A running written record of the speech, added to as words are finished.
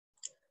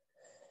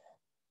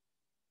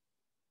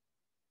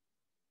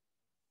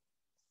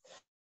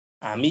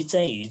हामी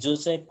चाहिँ हिजो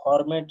चाहिँ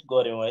फर्मेट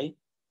गर्यौं है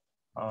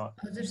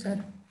हजुर सर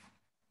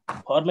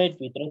फर्मेट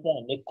भित्र चाहिँ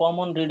हामीले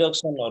कमन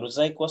रिडक्सनहरु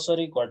चाहिँ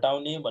कसरी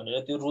घटाउने भनेर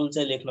त्यो रुल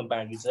चाहिँ लेख्न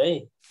बाँकी छ है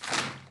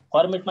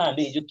फर्मेटमा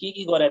हामीले हिजो के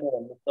गरेर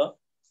भन्नु त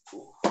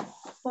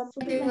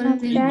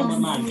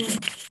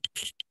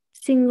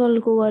सिंगल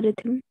को गरे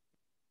थियौं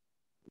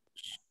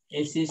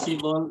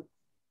accessible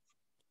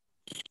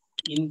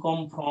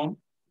income from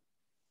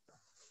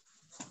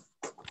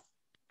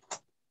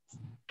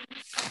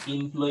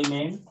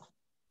employment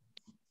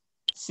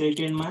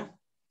second मा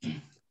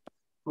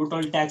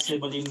total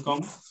taxable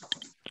income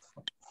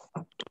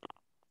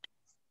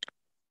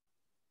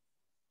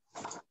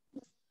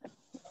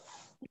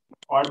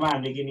third मा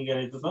हामीले के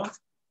निकालेको त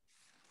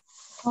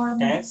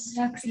tax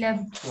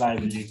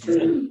liability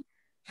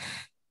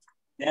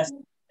tax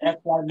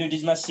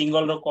liabilities मा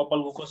सिंगल र कपल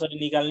को कसरी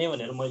निकाल्ने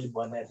भनेर मैले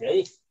भनेको थिए है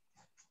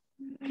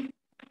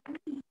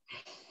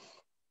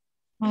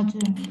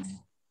हजुर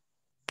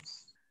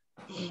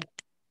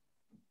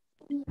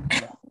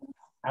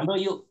हाम्रो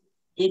यो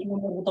 1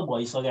 नम्बरको त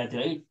भइसकेको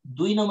थियो है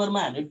 2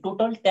 नम्बरमा हामीले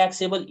टोटल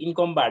ट्याक्सेबल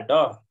इन्कमबाट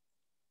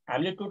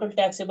हामीले टोटल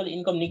ट्याक्सेबल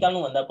इन्कम निकाल्नु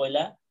भन्दा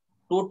पहिला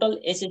टोटल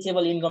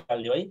एसेसेबल इन्कम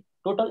हाल्दियो है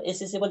टोटल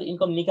एसेसेबल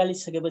इन्कम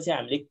निकालिसकेपछि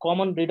हामीले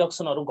कमन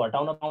रिडक्सनहरु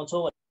घटाउन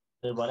पाउँछौं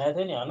भनेर भनेको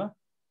थियो नि हैन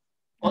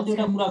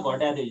कतिवटा कुरा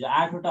घटाएको थियो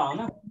 8 वटा हैन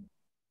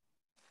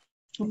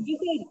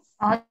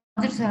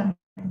हजुर सर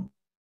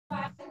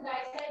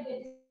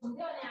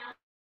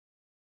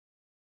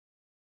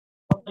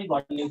सबै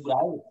घट्ने कुरा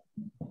हो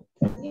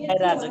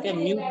राजा के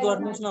म्युट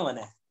गर्नुस् न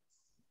भने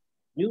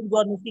म्युट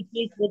गर्नु कि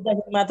केही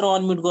सोध्दाखेरि मात्र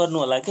अनम्युट गर्नु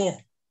होला के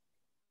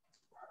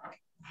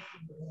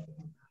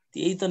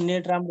त्यही त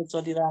नेट राम्रो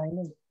चलिरहेको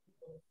छैन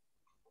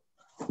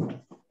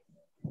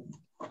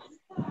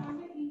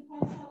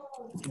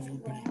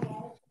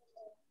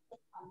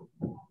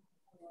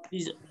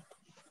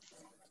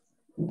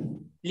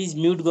प्लिज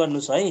म्युट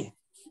गर्नुस् है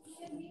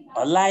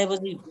हल्ला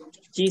आएपछि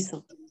चीज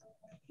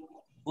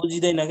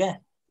बुझिदैन क्या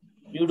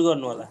म्युट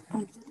गर्नु होला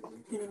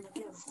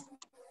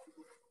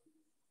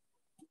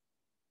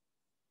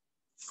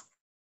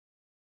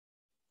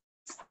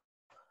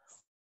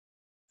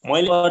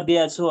मैले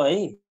गरिदिएको छु है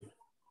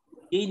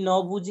केही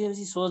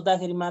नबुझेपछि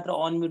सोच्दाखेरि मात्र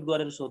अनम्युट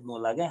गरेर सोध्नु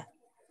होला क्या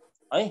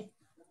है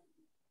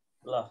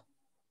ल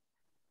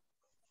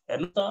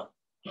हेर्नु त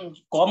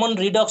कमन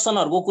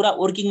रिडक्सनहरुको कुरा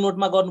वर्किङ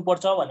नोटमा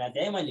गर्नुपर्छ भनेको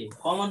थिए है मैले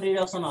कमन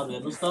रिडक्सनहरु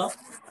हेर्नुस् त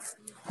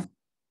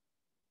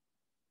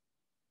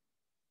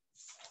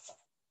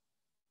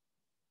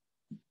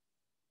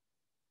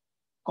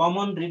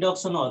कमन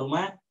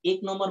रिडक्सनहरुमा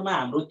 1 नम्बरमा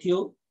हाम्रो थियो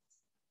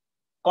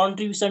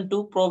कन्ट्रिब्युसन टु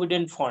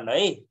प्रोभिडेन्ट फन्ड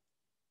है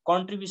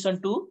कन्ट्रिब्युसन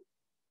टु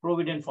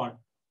प्रोभिडेन्ट फन्ड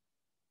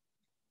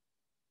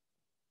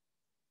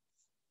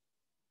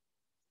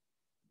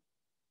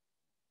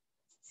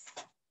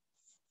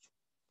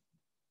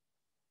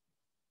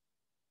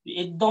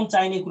एकदम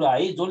चाहिने कुरा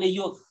है जसले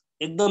यो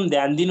एकदम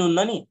ध्यान दिनुहुन्न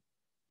नि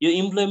यो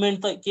इम्प्लोयमेन्ट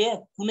त के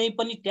कुनै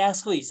पनि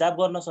ट्याक्सको हिसाब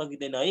गर्न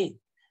सकिदैन है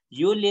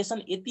यो लेसन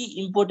यति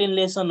इम्पोर्टेन्ट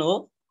लेसन हो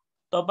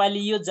तपाईले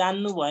यो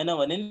जान्नु भएन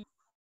भने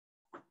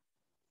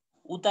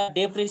उता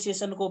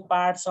डेप्रिसिएसनको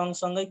पार्ट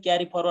सँगसँगै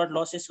क्यारी फरवर्ड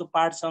लसेसको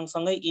पार्ट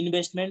सँगसँगै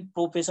इन्भेस्टमेन्ट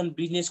प्रोफेसन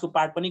बिजनेसको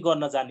पार्ट पनि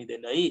गर्न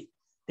जानिदैन है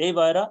त्यही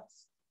भएर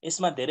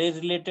यसमा धेरै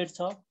रिलेटेड छ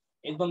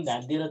एकदम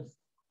ध्यान दिएर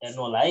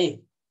हेर्नु होला है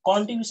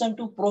कन्ट्रिब्युसन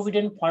टु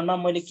प्रोभिडेन्ट फन्डमा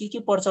मैले के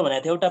पर्छ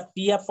भनेको थिए एउटा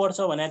पीएफ पर्छ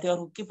भनेको थिए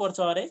अरु के पर्छ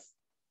अरे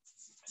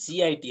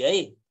सीआईटी है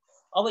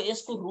अब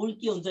यसको रुल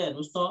के हुन्छ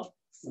हेर्नुस् त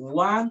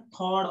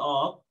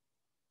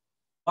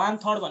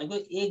 1/3 भनेको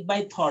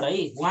 1/3 है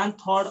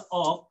 1/3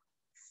 of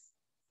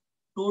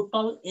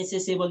total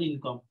accessible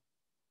income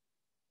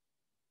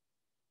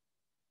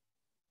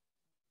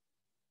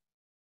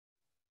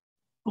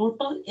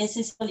total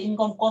accessible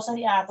income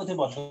कसरी आएको थियो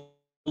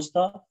भन्नुस् त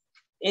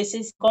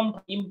accessible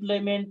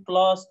employment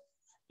plus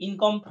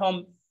income from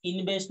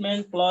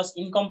investment plus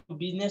income from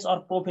business or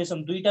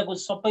profession दुईटाको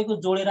सबैको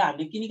जोडेर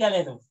हामीले के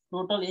निकालेको थियौ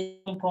total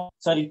income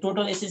from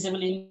total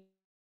accessible income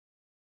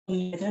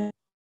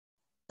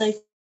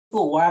को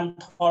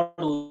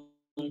 1/3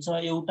 हुन्छ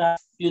एउटा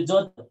यो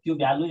जति त्यो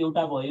भ्यालु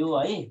एउटा भयो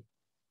है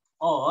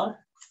और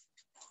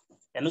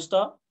हेर्नुस् त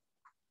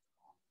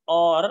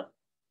और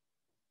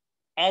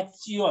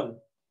एक्चुअल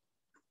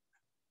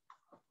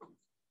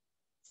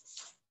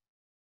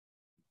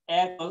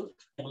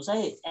हेर्नुस् है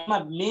यसमा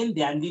मेन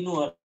ध्यान दिनु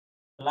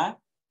होला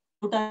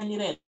एउटा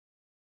निर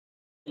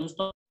हेर्नुस्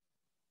त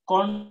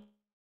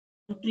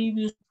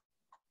contribution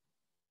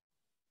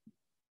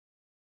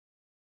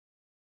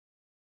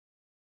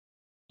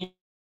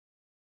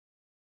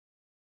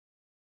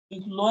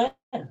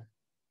employer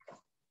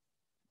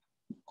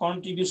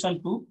contribution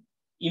to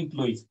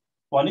employees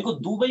भनेको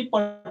दुवै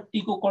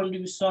पट्टिको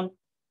कन्ट्रिब्युसन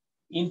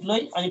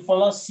इम्प्लोइ अनि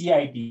प्लस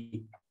सीआईटी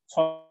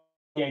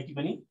सीआईटी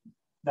पनि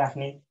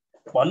राख्ने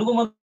भन्नुको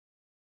मतलब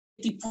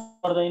यति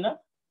पर्दैन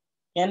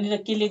यहाँनिर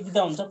के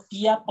लेखिदिँदा हुन्छ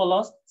पीएफ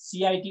प्लस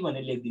सीआईटी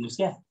भनेर लेखिदिनुस्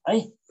क्या है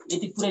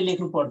यति पुरै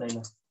लेख्नु पर्दैन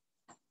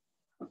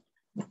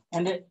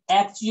एन्ड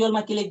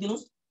एक्चुअलमा के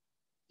लेखिदिनुस्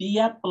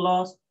पीएफ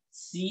प्लस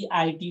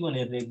सीआईटी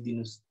भनेर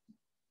लेखिदिनुस्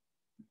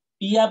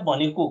पीएफ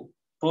भनेको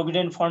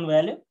प्रोभिडेन्ट फन्ड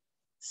भइहाल्यो।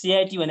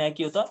 सीआईटी भनेको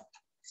के हो त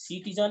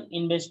सिटिजन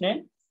इन्भेस्टमेन्ट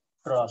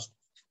ट्रस्ट।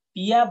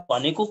 पिएफ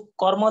भनेको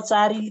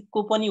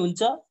कर्मचारीको पनि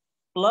हुन्छ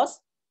प्लस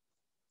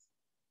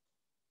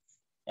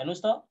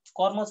हेर्नुस् त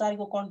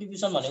कर्मचारीको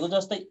कन्ट्रिब्युसन भनेको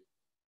जस्तै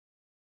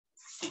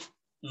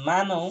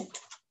मानौ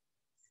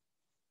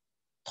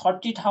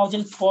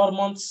 30,000 पर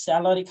मन्थ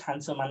स्यालेरी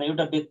खान्छ माने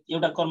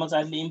एउटा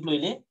कर्मचारीले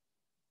इम्प्लोइले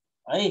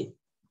है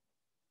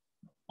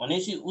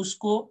भनेपछि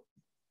उसको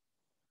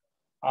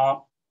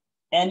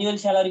एनुअल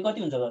स्यालेरी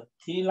कति हुन्छ त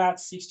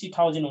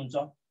 3,60,000 हुन्छ।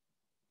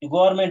 यो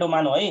गभर्नमेन्ट हो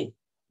मानौ है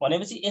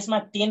भनेपछि यसमा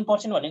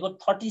 10% भनेको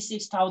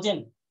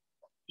 36,000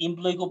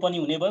 इम्प्लोइको पनि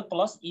हुने भयो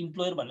प्लस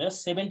इम्प्लोयर भनेर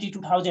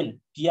 72,000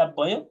 पिएफ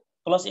भयो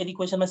प्लस यदि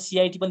क्वेशनमा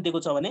सीआईटी पनि दिएको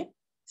छ भने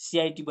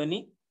सीआईटी पनि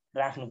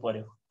राख्नु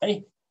पर्यो है।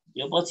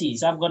 यो पछि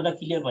हिसाब गर्दा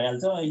क्लियर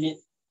भइहाल्छ। अहिले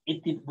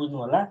यति बुझ्नु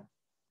होला।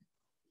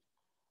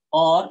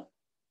 और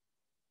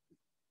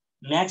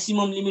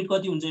म्याक्सिमम लिमिट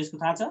कति हुन्छ यसको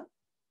थाहा छ?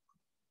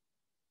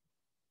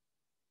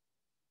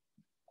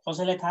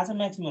 कसैलाई थाहा छ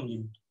म्याक्सिमम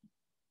लिमिट?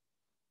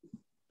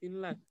 3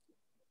 लाख।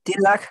 3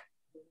 लाख।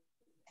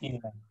 3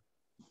 लाख।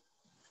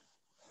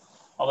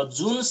 अब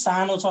जुन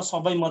सानो छ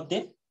सबै मध्ये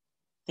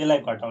त्यसलाई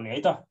घटाउने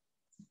है त।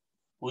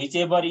 Which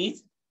ever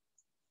is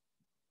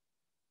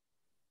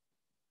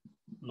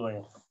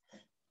lower.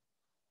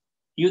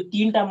 यो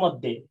तीनटा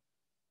मध्ये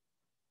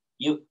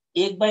यो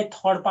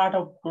 1/3 part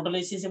of total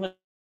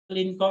accessible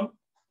income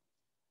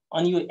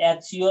अनि यो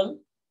एक्चुअल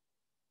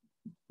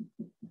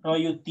र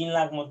यो 3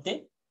 लाख मध्ये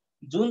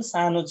जुन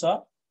सानो छ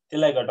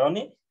त्यसलाई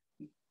घटाउने।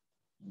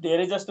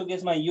 धेरै जस्तो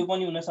केसमा यो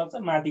पनि हुन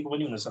सक्छ माथिको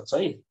पनि हुन सक्छ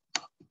है।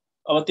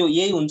 अब त्यो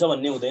यही हुन्छ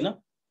भन्ने हुँदैन,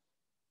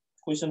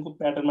 क्वेशनको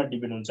प्याटर्नमा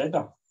डिपेन्ड हुन्छ है त।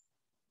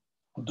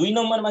 2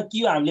 नम्बरमा के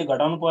हो हामीले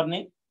घटाउनु पर्ने?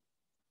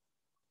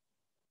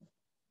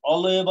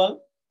 अलोएबल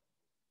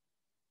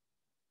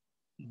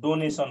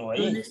डोनेसन हो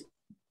है।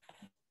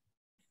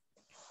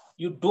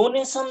 यो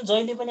डोनेसन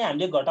जहिले पनि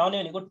हामीले घटाउने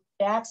भनेको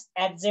ट्याक्स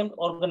एक्जेम्प्ट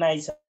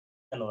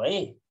अर्गनाइजेसन हो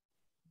है।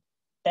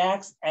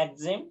 Tax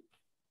एक्जेम्प्ट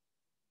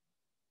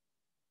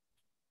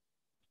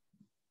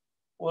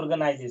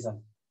organisation.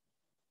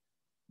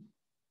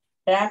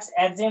 ट्याक्स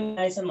एक्जेम्प्ट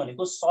अर्गनाइजेसन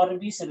भनेको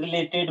सर्भिस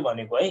रिलेटेड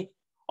भनेको है।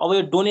 अब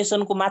यो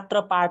डोनेसनको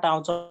मात्र पार्ट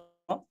आउँछ।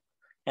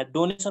 यहाँ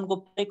डोनेसनको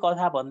पुरै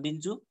कथा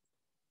भनिदिन्छु।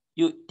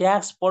 यो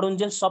ट्याक्स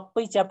पढुन्जेल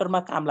सबै च्याप्टरमा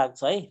काम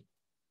लाग्छ है।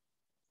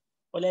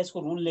 पहिला यसको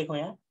रुल लेखौँ।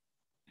 यहाँ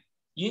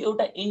यो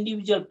एउटा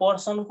इन्डिभिजुअल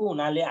पर्सनको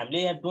हुनाले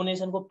हामीले यहाँ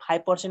डोनेसनको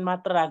 5%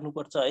 मात्र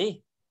राख्नुपर्छ है।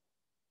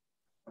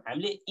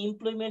 हामीले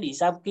इम्प्लोइमेन्ट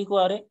हिसाब के को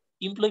अरे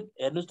इम्प्लोइ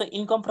हेर्नुस् त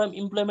इन्कम फ्रम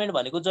इम्प्लोइमेन्ट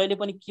भनेको जहिले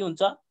पनि के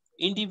हुन्छ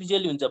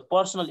इन्डिभिजुअली हुन्छ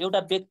पर्सनल एउटा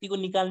व्यक्तिको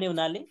निकाल्ने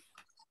हुनाले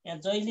यहाँ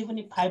जहिले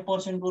पनि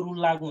 5% को रुल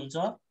लागू हुन्छ।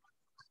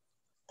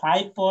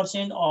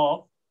 5%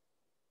 अफ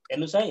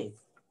हेर्नुस् है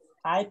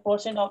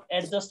 5% of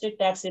adjusted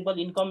taxable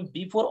income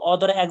before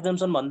other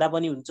एक्जम्पसन भन्दा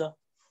पनि हुन्छ।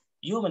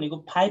 यो भनेको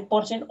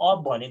 5% अफ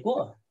भनेको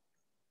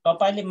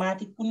तपाईले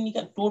माथि कुन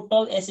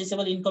टोटल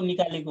एसेसेबल इन्कम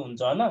निकालेको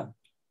हुन्छ हैन।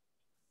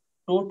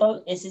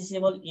 टोटल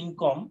एसेसेबल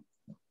इन्कम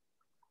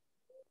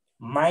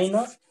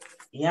माइनस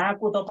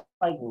यहाँको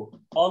तपाईको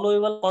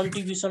अलोएबल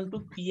contribution to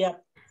PF,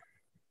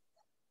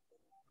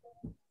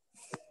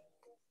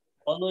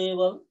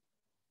 अलोएबल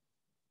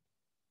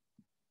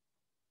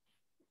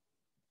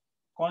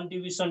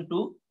contribution to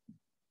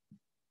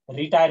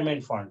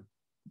retirement fund.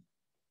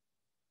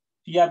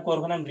 PF को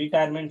अर्को नाम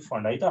रिटायरमेन्ट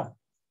फन्ड है त।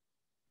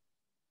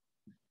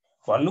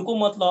 भन्नुको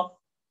मतलब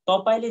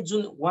तपाईले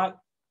जुन वहाँ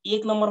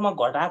 1 नम्बरमा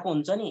घटाएको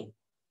हुन्छ नि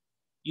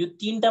यो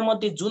 3टा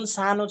मध्ये जुन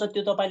सानो छ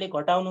त्यो तपाईले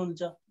घटाउनु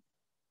हुन्छ।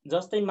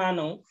 जस्तै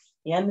मानौ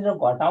यहाँनिर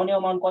घटाउने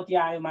अमाउन्ट कति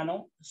आयो मानौ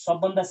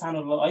सबभन्दा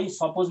सानो ल है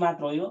सपोज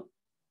मात्र हो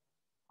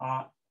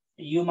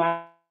यो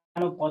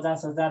मानौ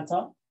 50,000 छ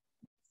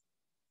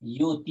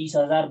यो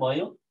 30,000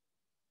 भयो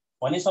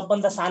भने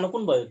सबभन्दा सानो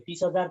कुन भयो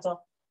 30,000 छ।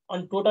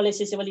 अनि टोटल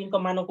एसेसेबल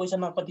इन्कम मानौ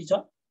क्वेशनमा कति छ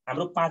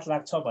हाम्रो 5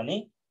 लाख छ भने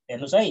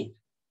हेर्नुस् है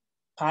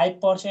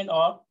 5%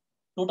 अफ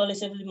टोटल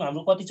एसेसेबल इन्कम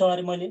हाम्रो कति छ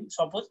अरे मैले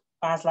सपोज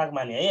 5 लाख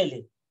माने है। अहिले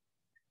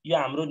यो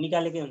हाम्रो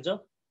निकालेकै हुन्छ।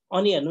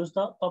 अनि हेर्नुस् त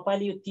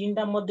तपाईले यो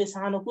 3टा मध्ये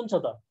सानो कुन छ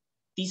त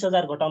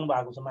 30,000 घटाउनु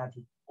भएको छ माथि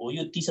हो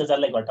यो 30,000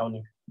 लाई घटाउने।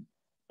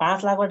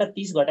 5 लाखबाट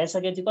 30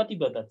 घटाइसकेपछि कति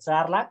भयो त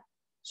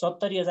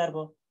 4,70,000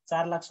 भयो।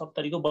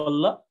 4,70,000 को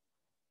बल्ल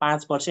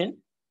 5%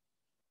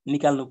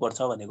 निकाल्नु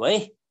पर्छ भनेको है।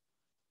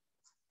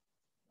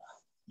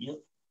 यो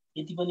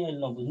यति पनि अहिले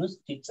नबुझ्नुस्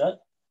ठीक छ।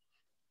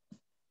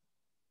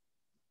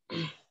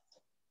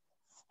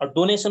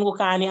 डोनेसनको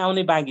कहानी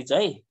आउने बाँकी छ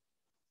है।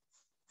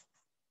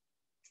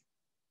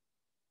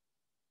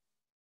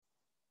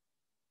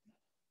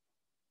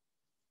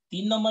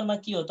 तीन नम्बरमा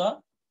के हो त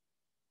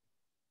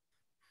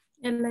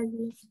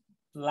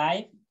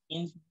लाइफ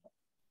इन्सुरेन्स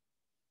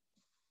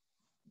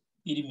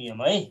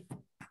प्रिमियम है।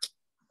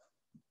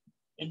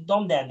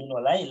 एकदम ध्यान दिनु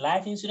होला है।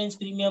 लाइफ इन्सुरेन्स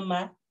प्रिमियममा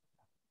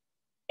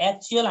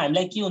एक्चुअल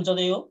हामीलाई के हुन्छ त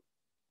यो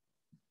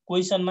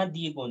क्वेशनमा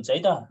दिएको हुन्छ है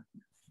त।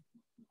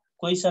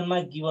 क्वेशनमा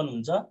गिवन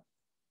हुन्छ।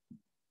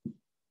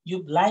 यो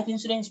लाइफ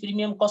इन्सुरेन्स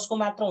प्रिमियम कसको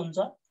मात्र हुन्छ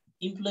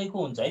इम्प्लोइको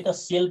हुन्छ है त।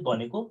 सेल्फ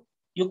भनेको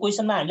यो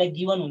क्वेशनमा हामीलाई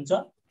गिवन हुन्छ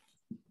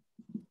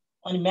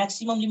अनि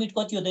म्याक्सिमम लिमिट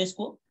कति हो त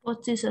यसको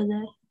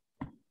 25,000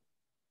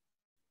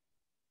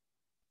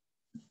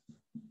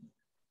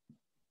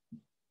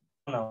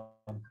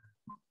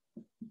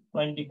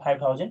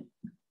 25,000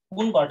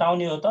 कुन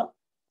घटाउने हो त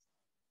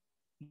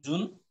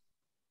जुन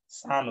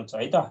सानो छ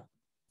है त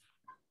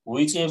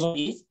which ever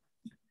is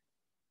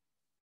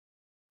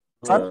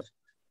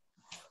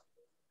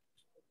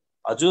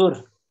हजुर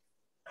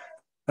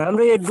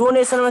हाम्रो यो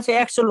डोनेसनमा चाहिँ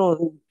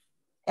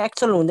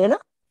एक्चुअल हुँदैन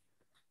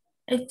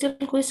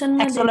एक्चुअल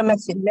क्वेशनमा एक्चुअल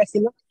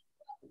म्याक्सिमम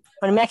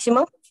अनि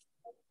म्याक्सिमम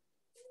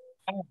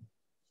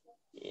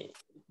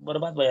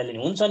बर्बाद भइहाल्यो नि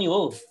हुन्छ नि हो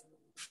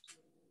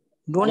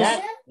डोनेसन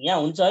यहाँ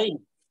हुन्छ है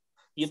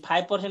यो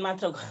 5%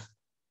 मात्र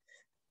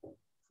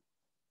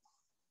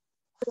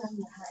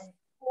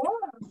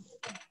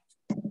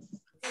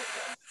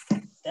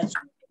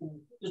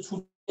त्यो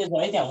छुट्टै छ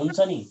है त्यहाँ हुन्छ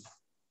नि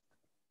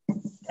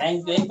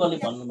थ्याङ्क यू है कसले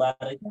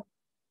भन्नुभएको रहेछ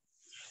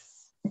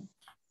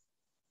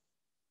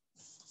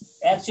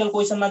एक्चुअल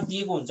क्वेशनमा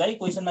दिएको हुन्छ है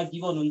क्वेशनमा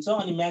गिभन हुन्छ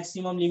अनि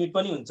म्याक्सिमम लिमिट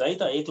पनि हुन्छ है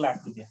त 1 लाख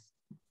रुपैयाँ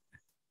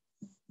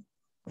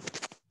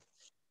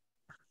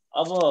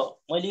अब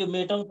मैले यो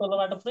मेटल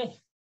तलबाट पुरै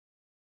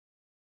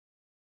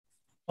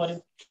पर्यो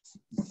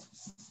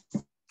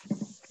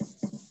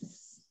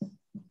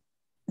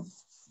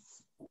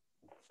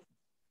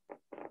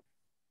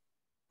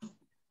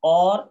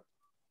और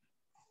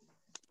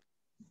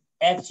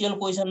एक्चुअल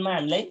क्वेशनमा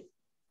हामीलाई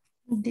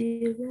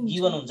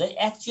गिभन हुन्छ है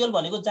एक्चुअल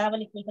भनेको जहाँ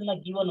पनि क्वेशनमा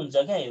गिभन हुन्छ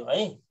क्या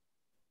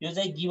यो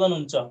चाहिँ गिभन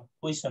हुन्छ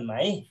क्वेशनमा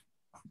है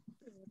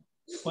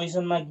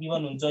क्वेशनमा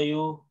गिभन हुन्छ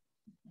यो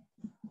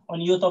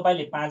अनि यो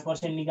तपाईले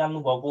 5% निकाल्नु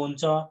भएको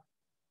हुन्छ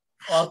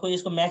अर्को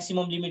यसको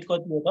म्याक्सिमम लिमिट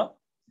कति हो त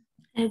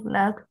 1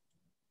 लाख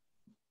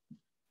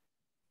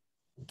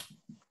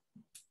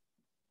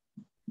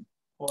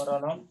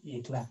परनम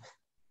 1 लाख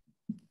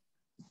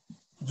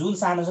जुन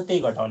सानो छ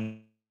त्यही घटाउने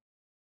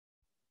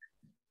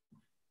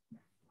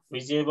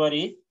whichever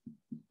is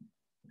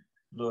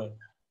lower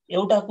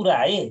एउटा कुरा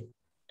है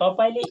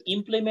तपाईले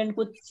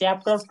इम्प्लिमेन्टको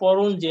च्याप्टर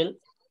पढुन्जेल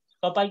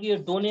तपाईको यो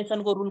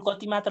डोनेसनको रुल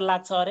कति मात्र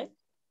लाग्छ अरे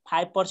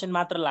 5%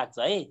 मात्र लाग्छ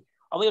है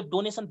अब यो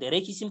डोनेसन धेरै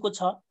किसिमको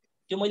छ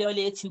त्यो मैले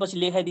अहिले एकछिनपछि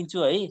लेखाइदिन्छु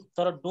है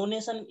तर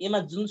डोनेसन एमा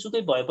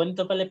जुनसुकै भए पनि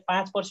तपाईले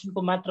 5%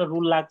 को मात्र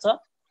रुल लाग्छ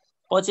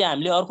पछि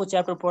हामीले अर्को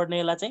च्याप्टर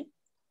पढ्नेला चाहिँ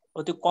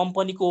त्यो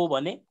कम्पनीको हो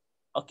भने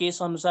केस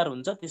अनुसार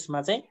हुन्छ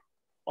त्यसमा चाहिँ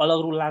अलग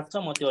रुल लाग्छ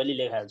म त्यो अहिले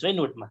लेखाइहाल्छु है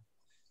नोटमा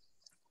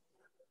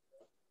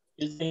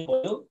यो चाहिँ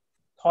भयो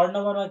थर्ड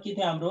नम्बरमा के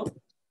थियो हाम्रो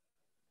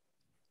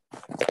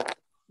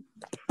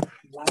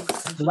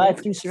लाइफ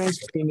इन्स्योरेन्स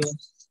प्रिमियम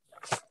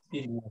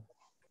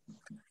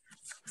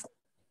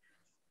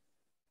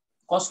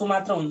कसको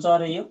मात्र हुन्छ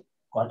अरे यो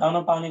घटाउन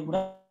पाउने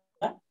कुरा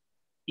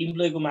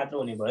इम्प्लोइको मात्र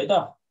हुने भयो त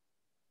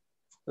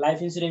लाइफ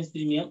इन्स्योरेन्स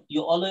प्रिमियम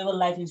यो अलोएबल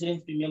लाइफ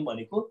इन्स्योरेन्स प्रिमियम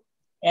भनेको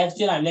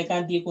एक्चुअल हामीले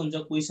कहाँ दिएको हुन्छ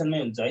क्वेशनमै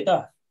हुन्छ है त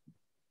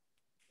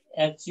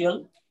एक्चुअल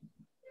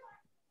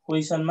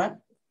क्वेशनमा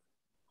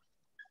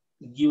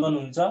गिभन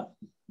हुन्छ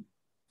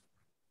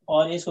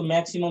और यसको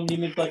म्याक्सिमम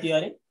लिमिट कति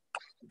अरे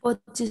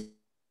 25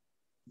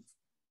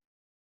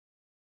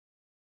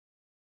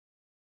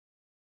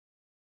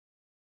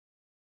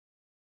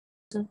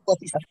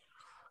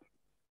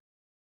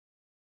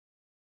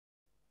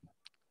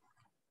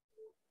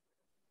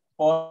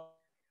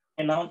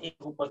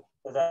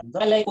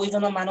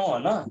 क्वेशनमा मानौ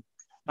हैन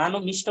मानौ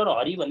मिस्टर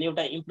हरि भन्ने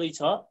एउटा इम्प्लोइ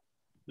छ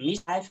miss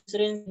life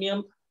insurance premium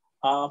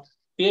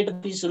paid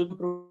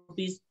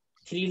rupees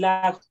 3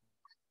 lakh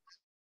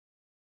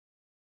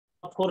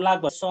 4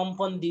 lakh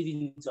सम्पन्न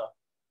दिइदिन्छ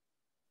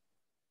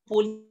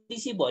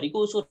पोलिसी भरिको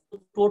उसको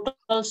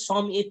टोटल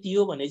सम यति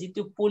हो भने चाहिँ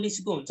त्यो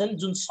पोलिसीको हुन्छ नि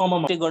जुन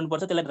सममा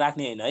गर्नुपर्छ त्यसलाई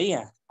राख्ने हैन है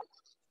यहाँ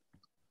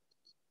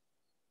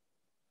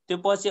त्यो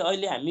पछि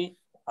अहिले हामी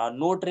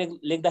नोट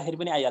लेख्दाखेरि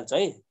पनि आइहाल्छ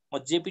है म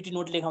जेपीटी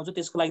नोट लेखाउँछु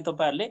त्यसको लागि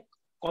तपाईहरुले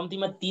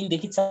कम्तिमा 3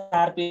 देखि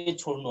 4 पेज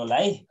छोड्नु होला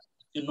है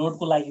त्यो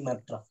नोटको लागि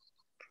मात्र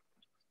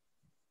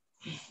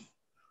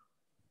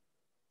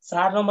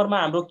 4 नम्बरमा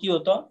हाम्रो के हो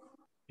त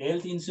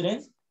health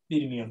insurance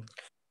premium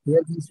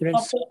health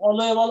insurance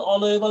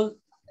अलोएबल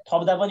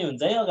थप्दा पनि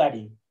हुन्छ है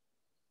अगाडि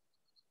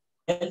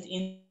हेल्थ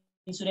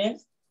इन्स्योरेन्स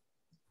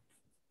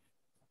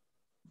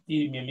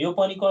प्रिमियम यो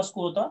पनि कसको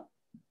हो त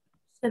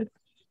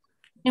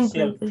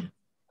सेल्फ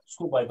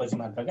स्कोप भएपछि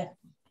मात्र क्या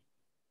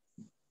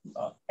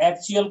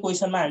एक्चुअल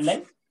क्वेशनमा हामीलाई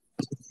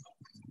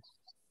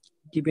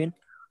गिभन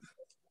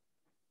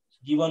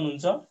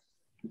हुन्छ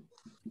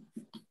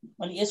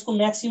अनि यसको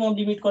म्याक्सिमम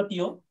लिमिट कति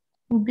हो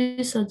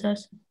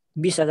 20,000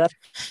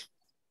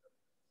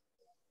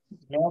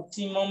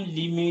 म्याक्सिमम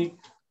लिमिट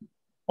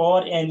पर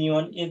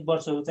एन्युअल 1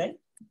 वर्षको चाहिँ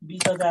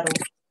 20,000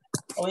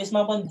 हो अब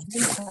यसमा पनि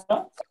जुन छ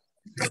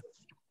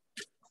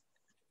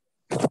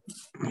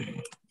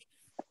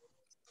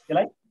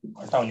त्यसलाई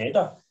हटाउने है त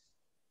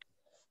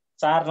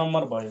 4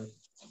 नम्बर भयो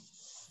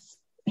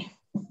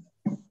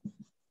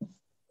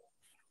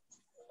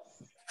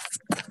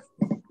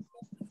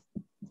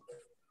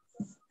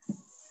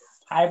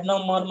 5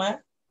 नम्बरमा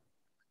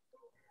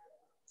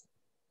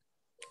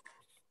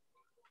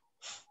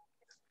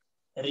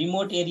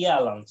remote area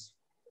allowance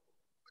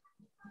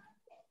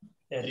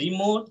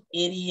remote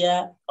area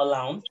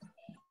allowance.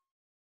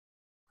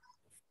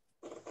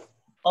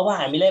 अब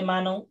हामीलाई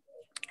मानौ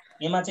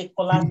यसमा चाहिँ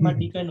क्लासमा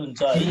डिपेन्ड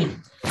हुन्छ है।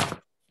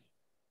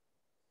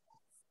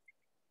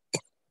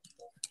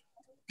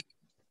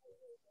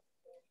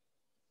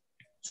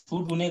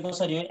 छुट हुने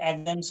कसरी हो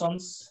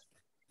एक्जम्पसन्स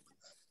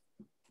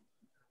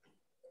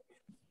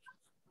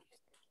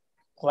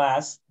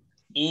class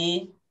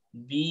A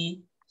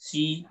B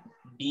C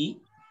D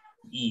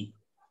E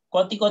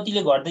कति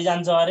कतिले घट्दै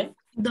जान्छ अरे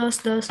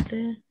 10 ले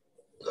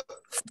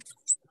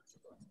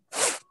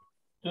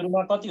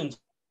सुरुमा कति हुन्छ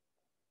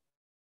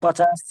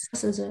 50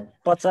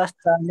 10,000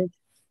 40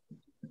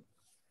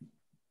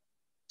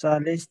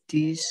 40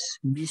 30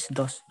 20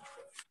 10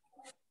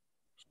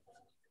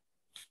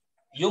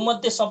 यो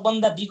मध्ये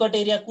सबभन्दा विकट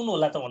एरिया कुन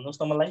होला त भन्नुस्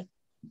त मलाई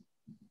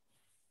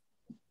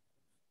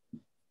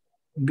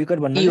विकट ए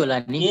भन्नाले होला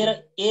नि ए र ए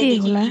देखि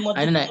होला। ई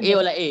मध्ये हैन ए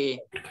होला ए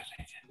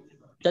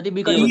जति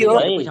विकट ए हुन्छ हो।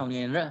 त्यति पैसा हुने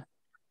हैन र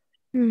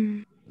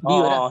बी हो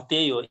र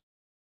त्यही हो ए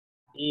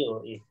हो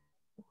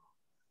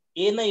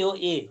ए नै हो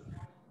ए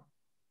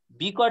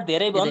विकट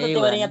धेरै भयो नि त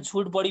त्यही भएर यहाँ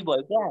छुट बढी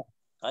भयो क्या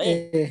है ए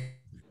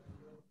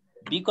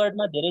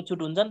विकटमा धेरै छुट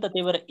हुन्छ नि त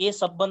त्यही भएर ए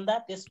सबभन्दा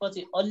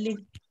त्यसपछि अलि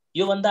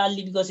योभन्दा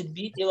अलि विकसित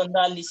बी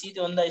त्योभन्दा अलि सी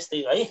त्योभन्दा यस्तै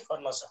है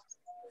कर्म छ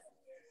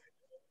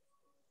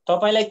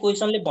तपाईलाई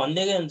क्वेशनले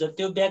भन्दैकै हुन्छ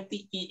त्यो व्यक्ति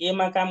कि ए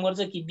मा काम गर्छ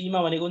कि बी मा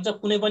भनेको हुन्छ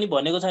कुनै पनि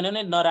भनेको छैन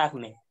भने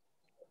नराख्ने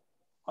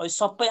अब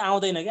सबै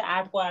आउँदैन के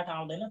 8 को 8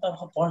 आउँदैन तर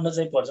पढ्न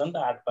चाहिँ पर्छ नि त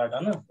 8 को 8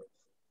 हैन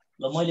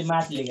ल मैले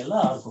माथि लेखे ल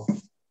अर्को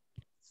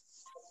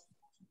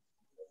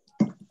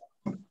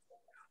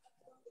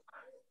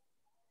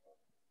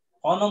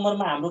क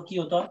नम्बरमा हाम्रो के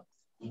हो त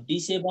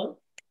disable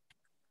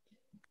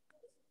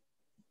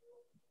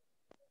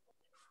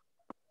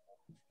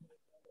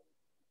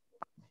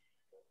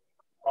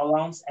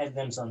allowance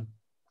exemption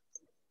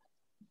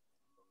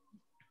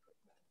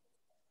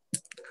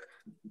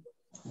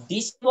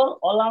disable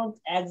allowance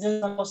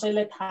exemption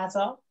कसैलाई थाहा छ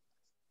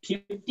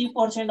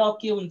 50% अफ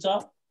के हुन्छ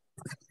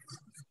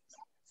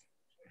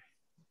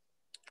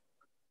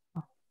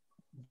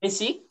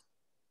बेसिक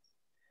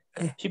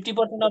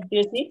 50% अफ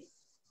बेसिक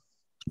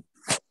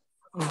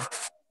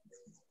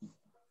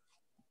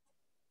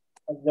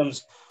एकदम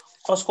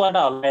कसकोबाट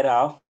हल्लाएर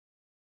हो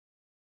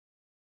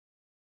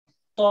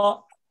त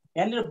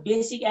यहाँनिर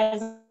बेसिक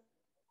एक्जम्पसन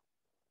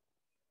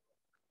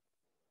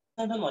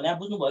भने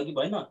बुझ्नु भयो कि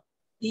भएन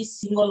ती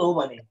सिंगल हो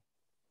भने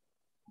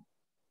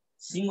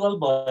सिंगल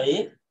भए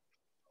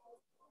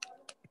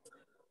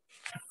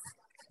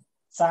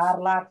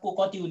 4 लाख को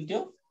कति हुन्थ्यो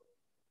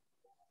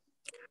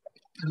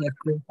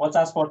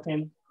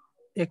 50%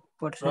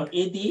 1% र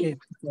यदि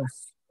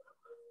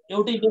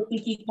एउटै व्यक्ति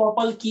कि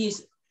कपल कि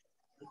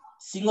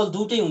सिंगल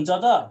दुटै हुन्छ त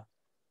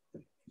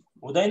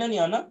हुँदैन नि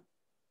हैन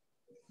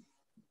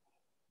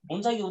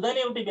हुन्छ कि हुँदैन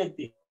एउटै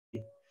व्यक्ति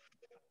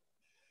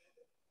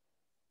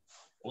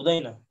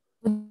हुँदैन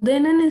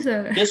नि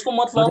सर त्यसको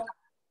मतलब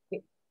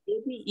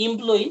यदि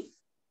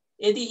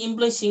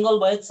इम्प्लोइ सिंगल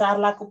भए 4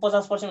 लाख को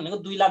 50% भनेको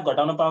 2 लाख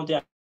घटाउन पाउँथ्यो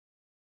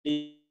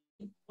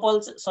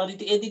सरी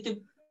यदि त्यो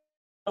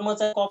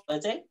कर्मचारी कप भए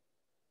चाहिँ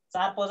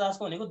 450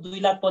 को भनेको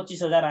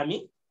 2,25,000 हामी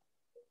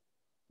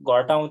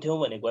घटाउँथ्यौं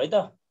भनेको है त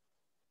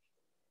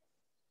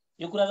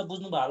यो कुरा त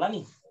बुझ्नु भयो होला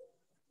नि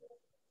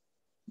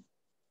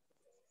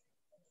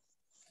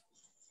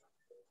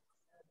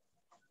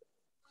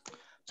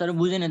सर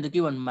बुझेन त के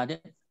भन्नु भएको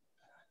थियो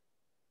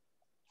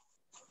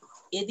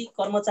यदि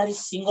कर्मचारी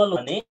सिंगल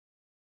भने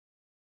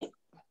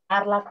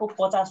 4 लाख को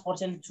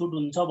 50% छुट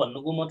हुन्छ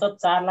भन्नुको मतलब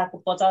 4 लाख को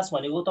 50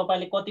 भनेको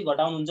तपाईले कति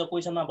घटाउनुहुन्छ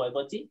क्वेशनमा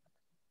भएपछि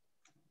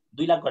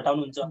 2 लाख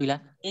घटाउनुहुन्छ 2 लाख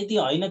यदि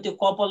हैन त्यो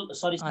कपल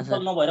सरी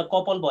सिंगल नभएर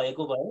कपल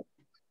भएको भए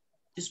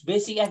त्यस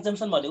बेसिक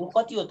एक्जम्पसन भनेको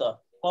कति हो त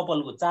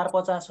कपलको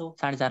 450 हो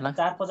 4.5 लाख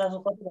 450 को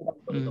कति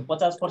घटाउनु पर्यो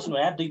 50%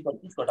 भए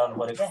 2.25 घटाउनु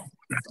पर्यो क्या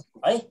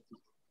है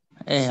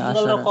ए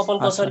सिंगल र कपल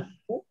कसरी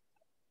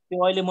त्यो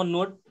अहिले म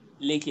नोट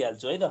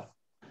लेखिहाल्छु है त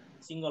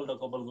सिंगल र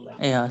कपलको लागि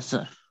ए हस्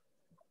सर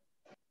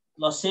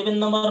ल 7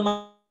 नम्बरमा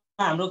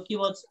हाम्रो के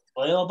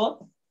भयो अब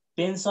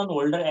pension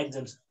holder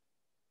एक्जम्पसन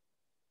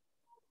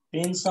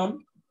pension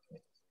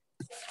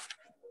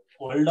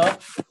holder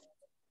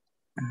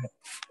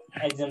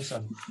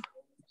एक्जम्पसन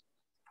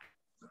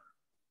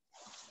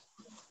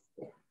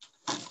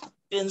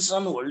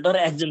pension holder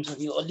एक्जम्पसन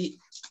यो अलि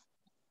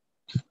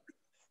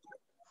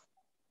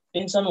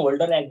पेन्सन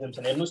होल्डर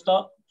एक्जम्पसन हेर्नुस् त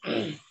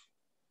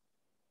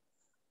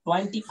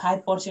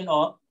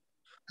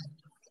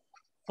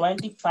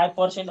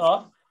 25% अफ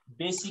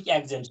बेसिक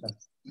एक्जम्पसन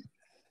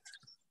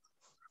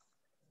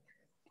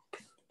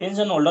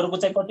पेन्सन होल्डरको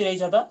चाहिँ कति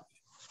रहेछ त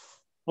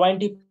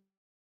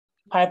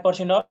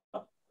 25% अफ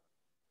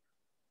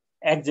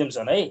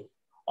एक्जम्पसन है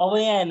अब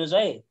यहाँ हेर्नुस्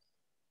है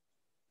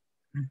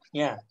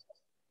यहाँ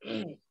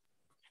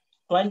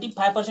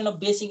 25% अफ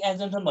बेसिक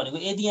एक्जम्पसन भनेको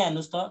यदि यहाँ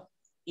हेर्नुस् त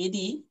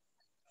यदि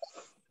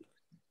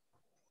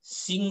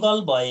सिंगल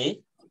भए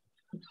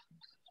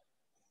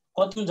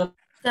कति हुन्छ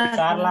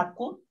 4 लाख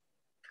को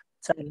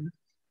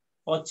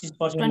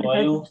 25%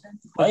 भयो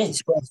है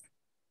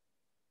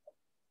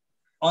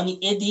अनि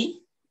यदि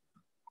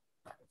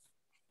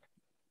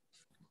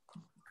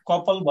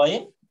कपल भए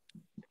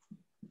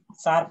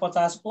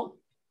 450 को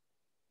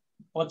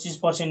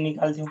 25%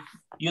 निकाल्थ्यौं।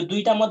 यो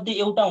दुईटा मध्ये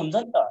एउटा हुन्छ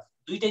नि त,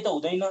 दुईटै त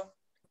हुँदैन।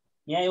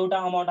 यहाँ एउटा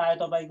अमाउन्ट आयो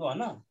तपाईको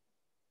हैन,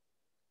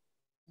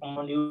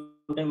 अमाउन्ट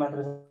एउटै मात्र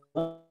छ।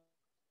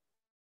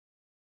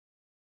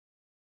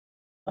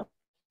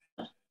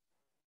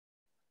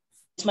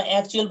 यसमा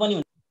एक्चुअल पनि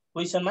हुन्छ,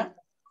 क्वेशनमा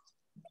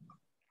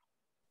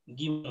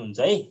गिभन हुन्छ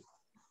है।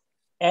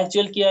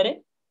 एक्चुअल के अरे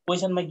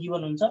क्वेशनमा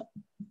गिभन हुन्छ,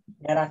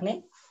 यहाँ राख्ने।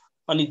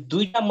 अनि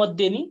दुईटा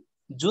मध्ये नि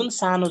जुन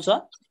सानो छ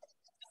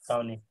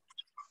हटाउने।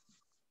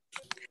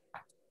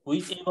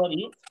 Which ever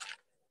is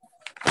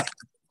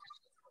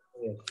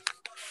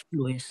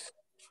lowest.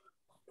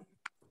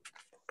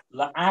 ल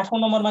 8औं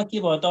नम्बरमा के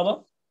भयो त अब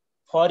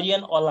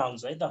फरियन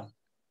अलाउन्स है त।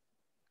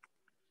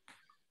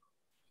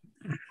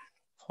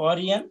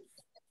 फरियन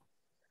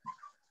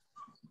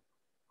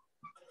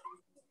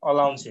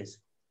अलाउन्सेस।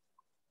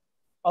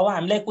 अब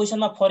हामीलाई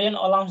क्वेशनमा फरेन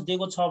अलाउन्स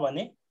दिएको छ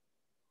भने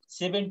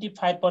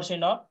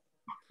 75% अफ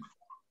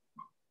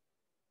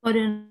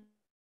फरेन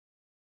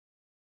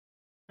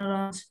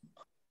अलाउन्स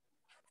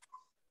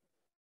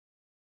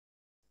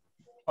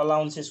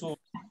अलाउन्सेस हो।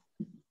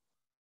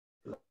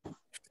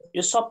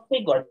 यो सबै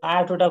घट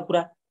 8 वटा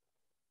कुरा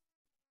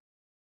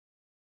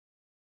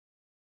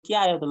के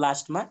आयो त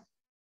लास्टमा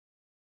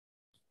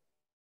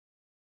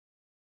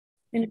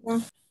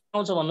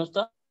आउँछ भन्नुस् त।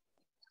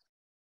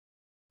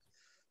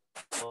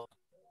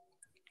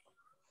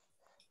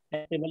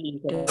 ट्याक्सेबल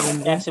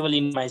इन्कम, ट्याक्सेबल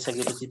इन्कम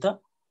आइसकेपछि त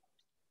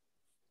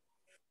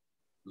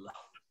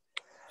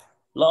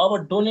ल अब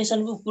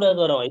डोनेसनको कुरा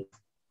गरौँ है।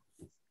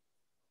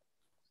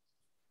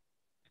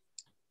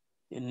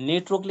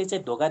 नेटवर्कले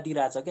चाहिँ धोका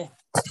दिइरहेछ के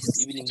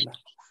इभिनिङमा।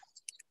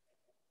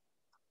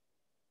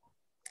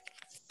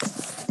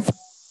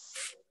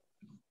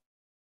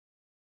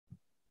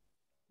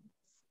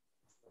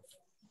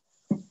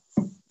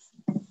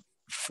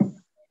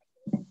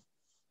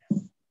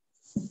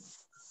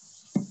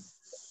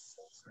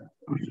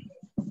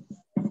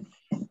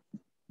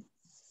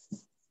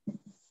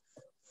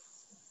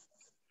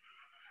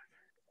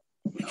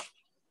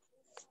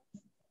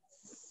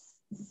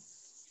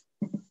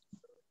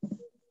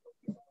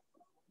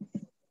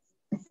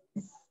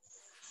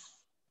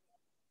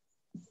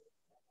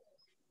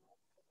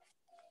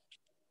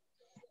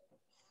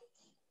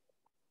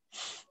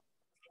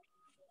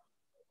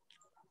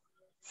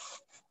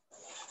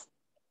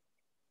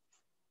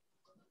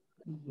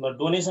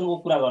 डोनेसनको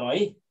कुरा गरौँ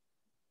है।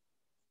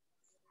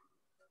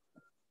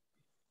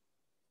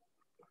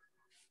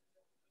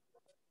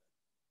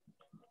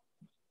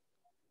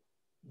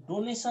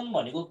 डोनेसन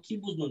भनेको के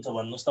बुझ्नुहुन्छ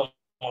भन्नुस् त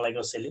मलाई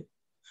कसैले।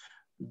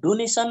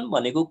 डोनेसन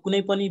भनेको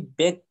कुनै पनि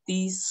व्यक्ति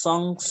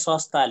संघ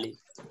संस्थाले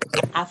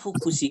आफू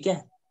खुसी क्या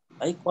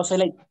है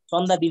कसैलाई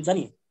चन्दा दिन्छ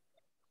नि।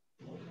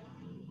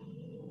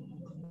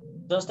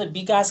 जस्तै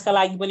विकासका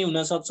लागि पनि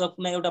हुन सक्छ,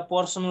 कुनै एउटा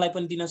पर्सनलाई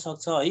पनि दिन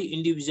सक्छ है,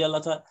 इन्डिभिजुअल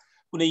अथवा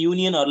कुनै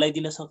युनियनहरुलाई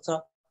दिन सक्छ।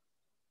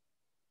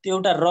 त्यो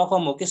एउटा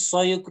रकम हो के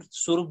सहयोग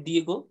स्वरूप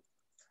दिएको,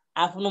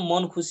 आफ्नो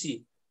मन खुसी।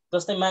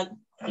 जस्तै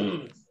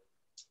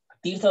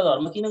तीर्थ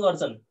धर्म किन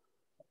गर्छन्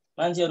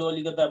मान्छेहरु?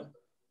 अलिकता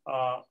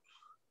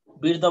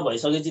वृद्ध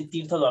भइसकेपछि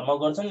तीर्थ धर्म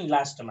गर्छन् नि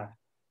लास्टमा।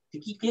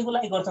 त्यो केको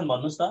लागि गर्छन्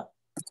भन्नुस् त?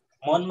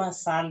 मनमा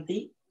शान्ति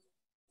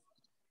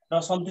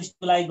र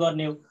सन्तुष्टिको लागि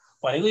गर्ने हो।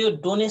 भनेको यो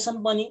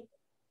डोनेसन पनि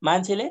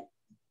मान्छेले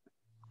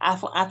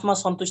आफू आत्मा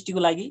सन्तुष्टिको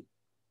लागि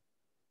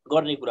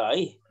गर्ने कुरा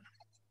है।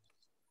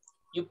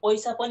 यो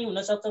पैसा पनि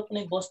हुन सक्छ,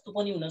 कुनै वस्तु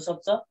पनि हुन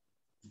सक्छ।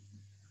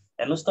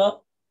 हेर्नुस्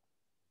त,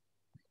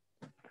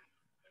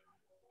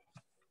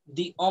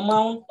 the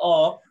amount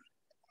of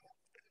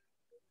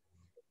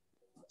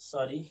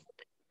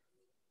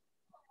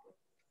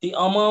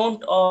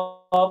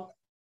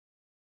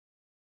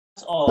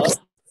or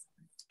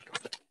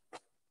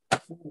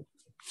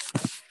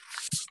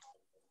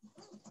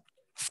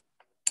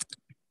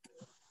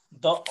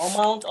the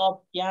amount of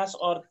cash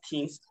or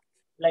things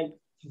like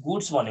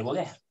goods भनेको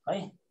क्या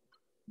है।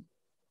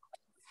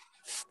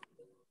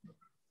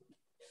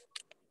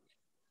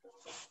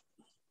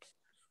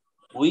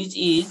 which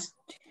is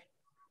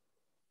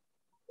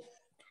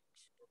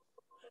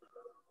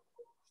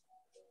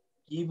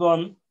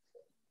given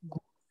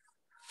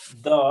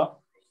the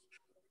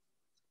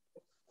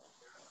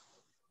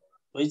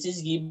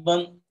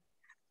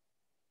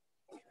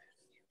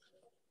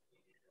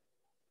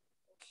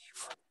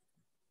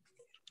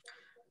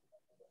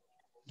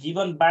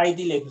given by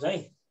the लेख्नुस् है,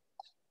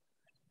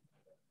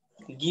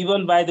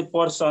 given by the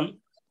person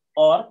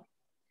or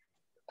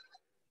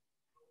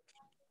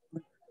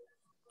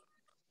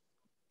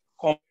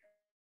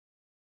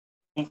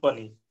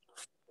company।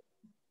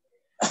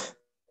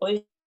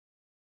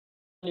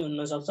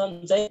 हुन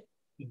सक्छन् चाहिँ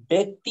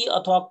व्यक्ति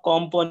अथवा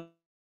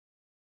कम्पनीले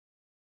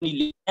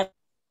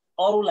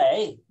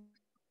अरूलाई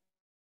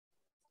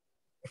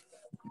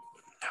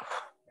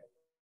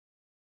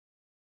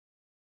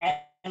है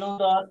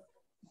another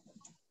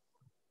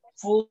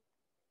poor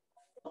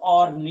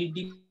or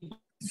needy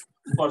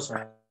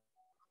person।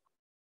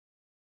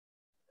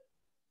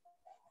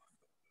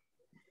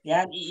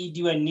 यहाँ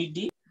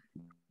needy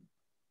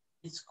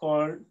is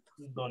called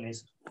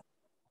donation.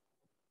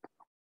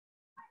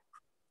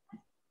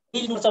 के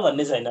छ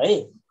भन्ने छैन है,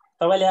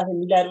 तपाईले आफै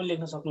मिलाएर पनि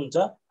लेख्न सक्नुहुन्छ।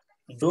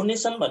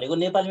 डोनेसन भनेको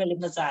नेपालीमा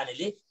लेख्न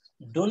चाहनेले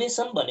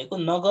डोनेसन भनेको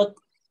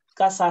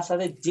नगदका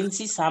साथसाथै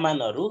जिन्सी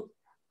सामानहरू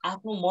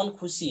आफ्नो मन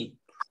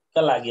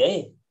खुसीका लागि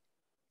है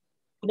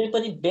कुनै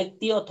पनि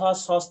व्यक्ति अथवा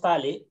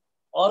संस्थाले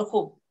अर्को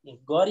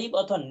गरिब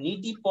अथवा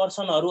निडी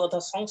पर्सनहरू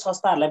अथवा सङ्घ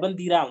संस्थाहरूलाई पनि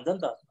दिइरा हुन्छ नि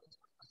त,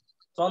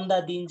 चन्दा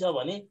दिन्छ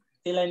भने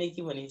त्यसलाई नै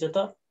के भनिन्छ त,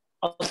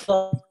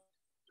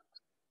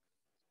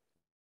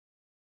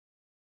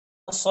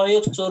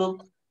 सहयोग स्वरूप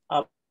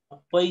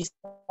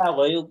पैसा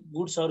भयो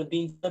गुड्सहरू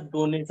दिन्छ,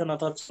 डोनेसन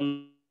अथवा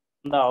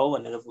चन्दा हो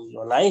भनेर बुझ्नु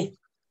होला है।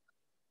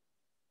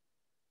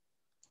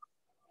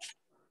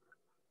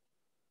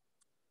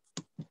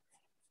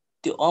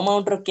 त्यो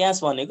अमाउन्ट र क्यास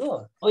भनेको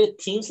अब यो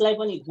थिङ्सलाई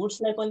पनि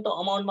गुड्सलाई पनि त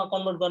अमाउन्टमा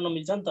कन्भर्ट गर्न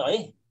मिल्छ नि त है।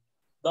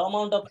 द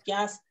अमाउन्ट अफ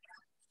क्यास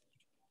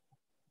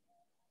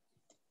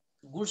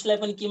गुड्सलाई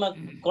पनि केमा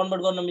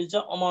कन्भर्ट गर्न मिल्छ,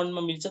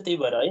 अमाउन्टमा मिल्छ, त्यही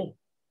भएर है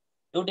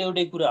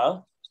एउटै कुरा हो।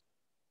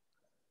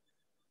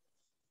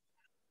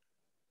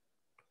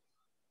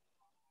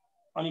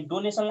 अनि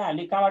डोनेसनलाई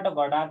हामीले कहाँबाट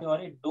घटाएको थियौँ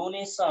अरे,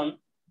 donation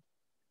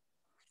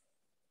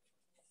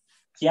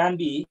can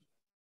be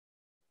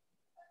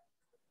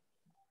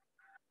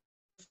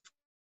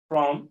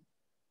from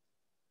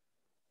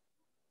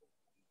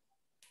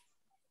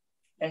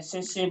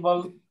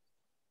accessible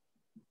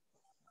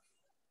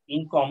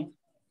income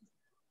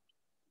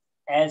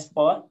as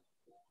per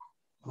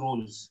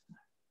rules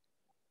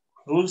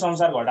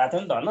अनुसार घटाएको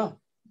थियो नि त हैन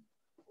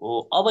हो।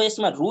 अब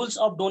यसमा रुल्स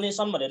अफ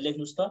डोनेसन भनेर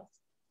लेख्नुस् त,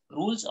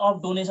 रुल्स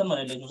अफ डोनेसन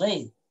भनेर लेख्नुस्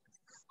है।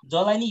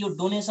 जसलाई नि यो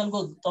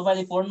डोनेसनको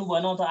तपाईले पढ्नु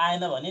भएन अथवा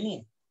आएन भने नि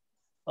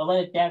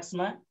तपाईले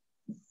ट्याक्समा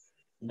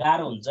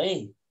गाह्रो हुन्छ है।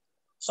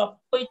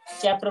 सबै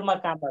च्याप्टरमा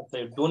काम लाग्छ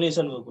यो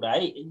डोनेसनको कुरा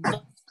है, एकदम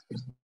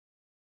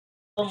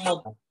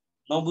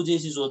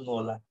नबुझेपछि सोध्नु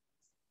होला।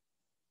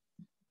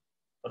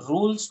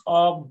 Rules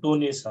of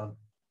donation,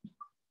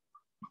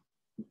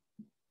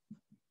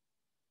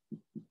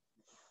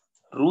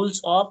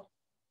 rules of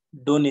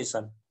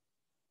donation.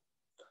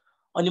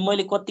 अनि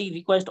मैले कति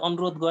रिक्वेस्ट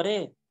अनुरोध गरे,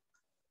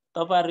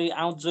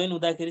 तपाईहरु जोइन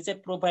हुँदाखेरि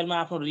चाहिँ प्रोफाइलमा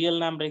आफ्नो रियल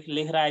नाम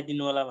लेखेर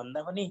आइदिनु होला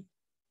भन्दा पनि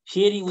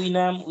फेरि उही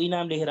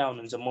नाम लेखेर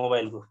आउनुहुन्छ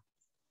मोबाइलको।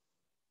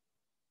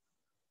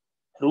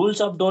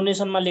 रुल्स अफ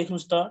डोनेसनमा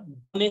लेख्नुस् त,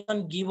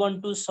 donation given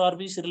to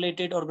service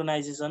related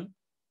organisation,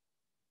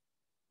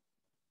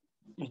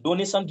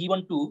 donation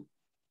given to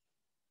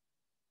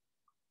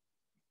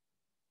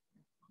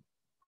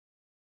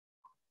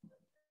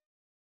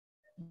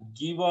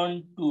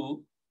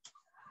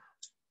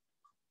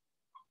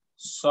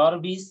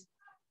service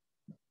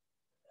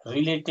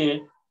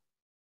related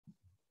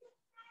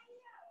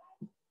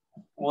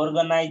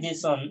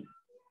organization,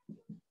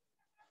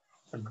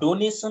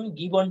 donation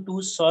given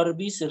to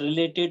service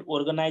related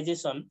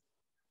organization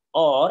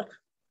or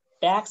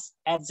tax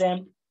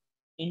exempt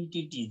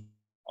entities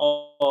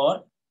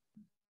or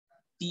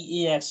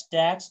TAX,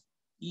 tax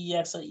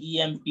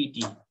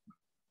EMPT,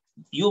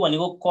 यो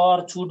भनेको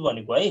कर छुट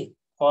भनेको है,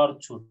 कर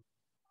छुट।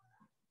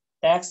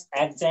 tax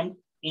exempt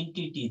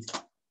entities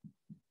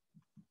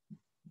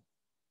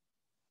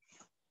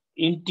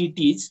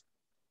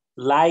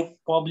like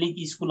public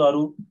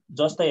स्कुलहरु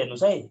जस्तै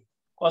हेर्नुस् है,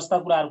 कस्ता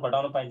कुराहरु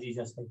घटाउन पाइन्छ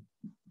जस्तै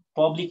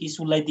पब्लिक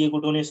स्कुललाई दिएको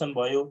डोनेसन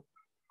भयो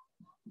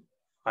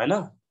हैन।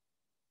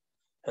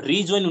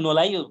 रिजोइन हुनु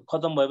होला, यो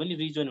खतम भयो भने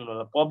रिजोइन हुनु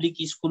होला। पब्लिक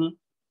स्कुल,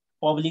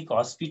 पब्लिक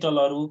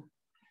हस्पिटलहरु,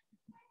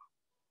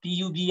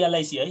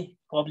 PUBLIC है,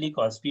 public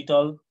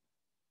hospital,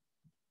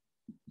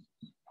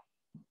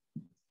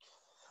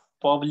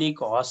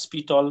 public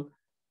hospital,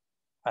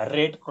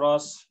 red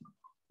cross,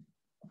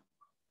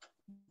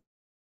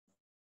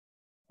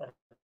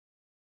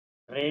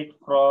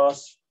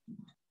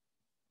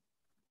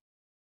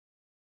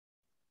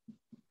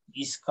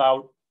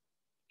 scout,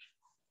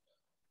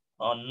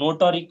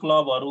 notary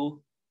क्लबहरु,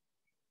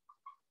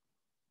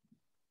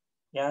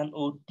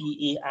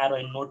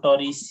 NOTARI,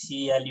 notary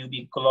CLUB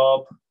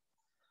club,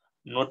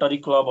 notary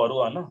क्लबहरु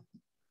हैन।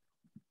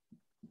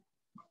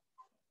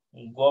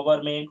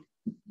 गभर्नमेन्ट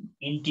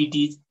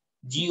एन्टिटीज,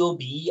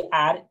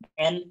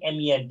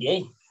 GOVERNMENT है,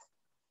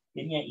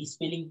 यहाँ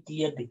स्पेलिङ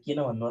क्लियर देखिएन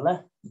भन्नु होला।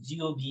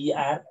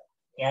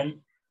 GOVERNMENT,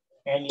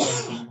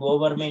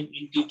 गभर्नमेन्ट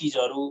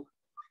एन्टिटीजहरु,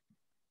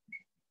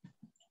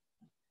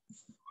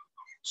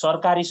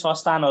 सरकारी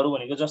संस्थानहरु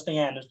भनेको जस्तै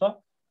यहाँ हेर्नुस् त,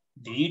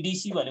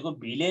 VDC भनेको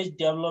भिलेज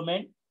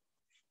डेभलपमेन्ट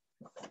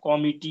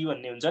कमिटी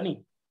भन्ने हुन्छ नि,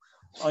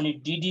 अनि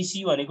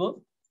DDC भनेको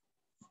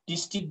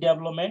डिस्ट्रिक्ट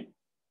डेभलपमेन्ट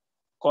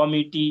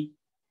कमिटी,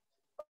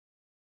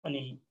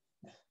 अनि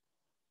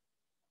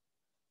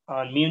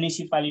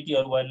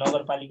म्युनिसिपालिटीहरु भयो,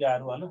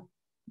 नगरपालिकाहरु हैन,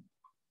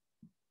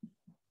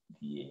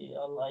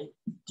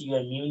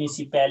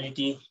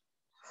 municipality,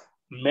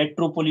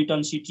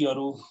 metropolitan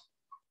सिटीहरु,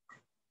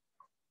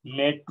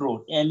 metro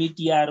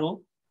METRO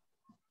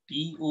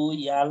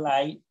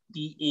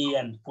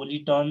POLITAN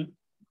पोलिटन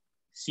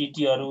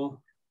सिटीहरु,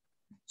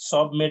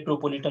 सब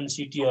मेट्रोपोलिटन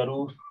सिटीहरु,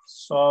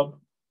 सब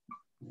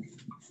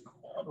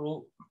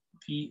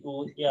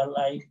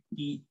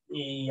POLITAN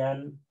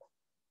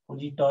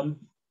Politan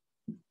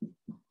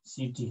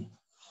City.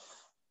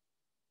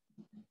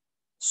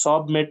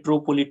 सब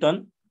मेट्रोपोलिटन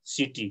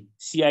सिटी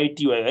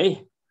CITY है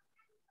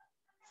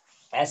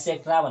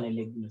एसेक्ट्रा भनेर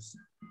लेख्दिनुस्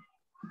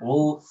हो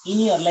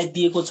यिनीहरुलाई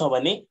दिएको छ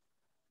भने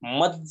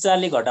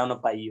मज्जाले घटाउन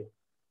पाइयो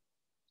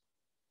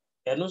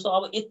हेर्नुस्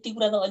अब यति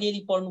कुरा त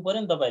अलिअलि पढ्नु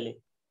पर्यो नि तपाईले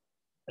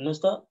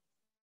हेर्नुस् त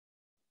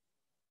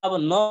अब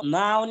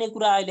नआउने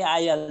कुरा अहिले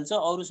आइहाल्छ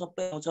अरु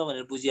सबै आउँछ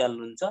भनेर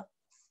बुझिहाल्नुहुन्छ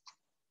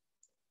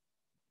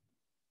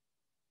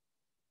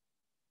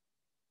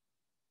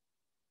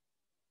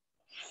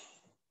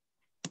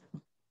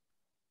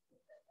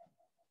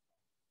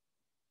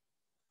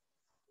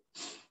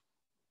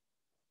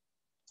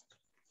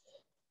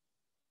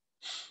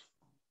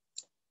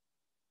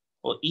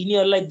हो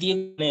यिनीहरुलाई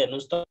दिएको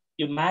हेर्नुस् त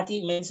यो माथि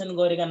मेन्सन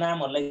गरेका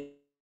नामहरुलाई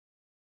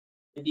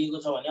दिएको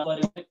छ भने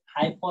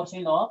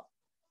 5% अफ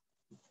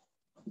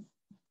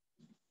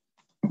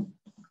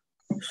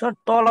सर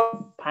तल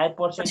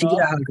 5% ठिकै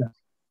अफ हाल्का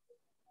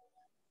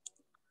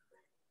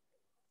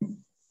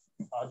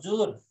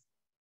हजुर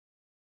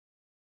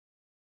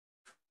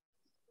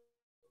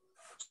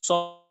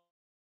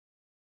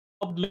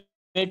सब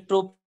मेट्रो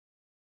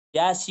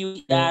यासिउ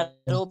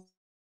यारो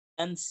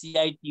एन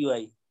CITY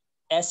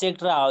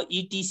एसेक्ट्रा हो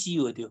ETC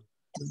हो त्यो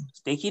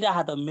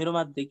देखिरहा त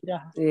मेरोमा देखिरहा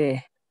ए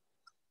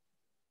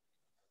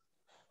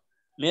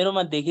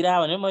मेरोमा देखिरहा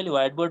भने मैले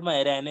व्हाइट बोर्डमा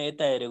हेरे हैन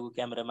यता हेरेको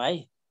क्यामेरामा है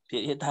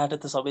फेरि यताबाट त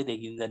सबै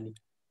देखिन्छ नि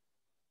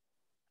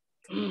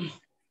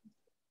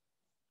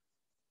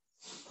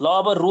ल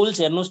अब रुल्स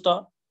हेर्नुस् त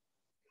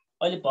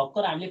अहिले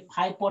भक्कर हामीले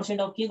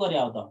 5% अफ के गरे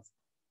हो त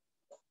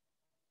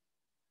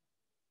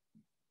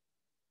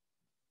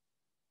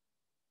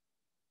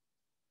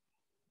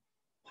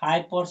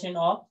 5%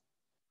 अफ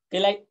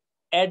त्यसलाई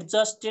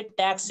एडजस्टेड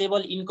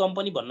ट्याक्सेबल इन्कम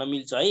पनि भन्न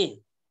मिल्छ है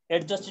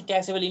एडजस्टेड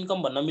ट्याक्सेबल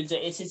इन्कम भन्न मिल्छ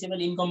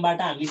एसेसेबल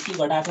इन्कमबाट हामीले के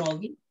घटाएको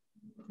अघि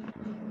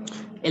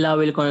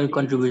allowable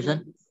contribution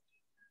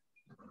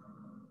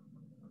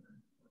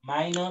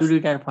minus to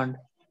retire fund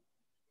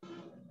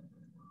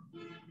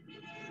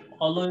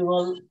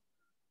allowable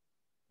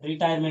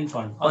retirement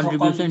fund अथवा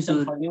contribution कन्ट्रिब्युसन to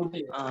फन्ड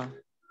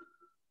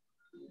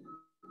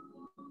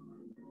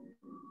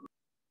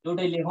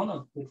एउटै लेखौ न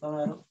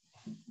तपाईहरु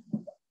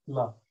ल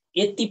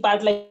यति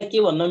पार्टलाई के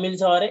भन्न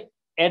मिल्छ अरे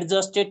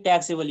एडजस्टेड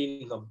ट्याक्सेबल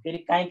इन्कम फेरि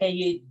काहीँ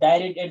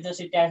डाइरेक्ट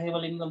एडजस्टेड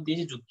ट्याक्सेबल इन्कम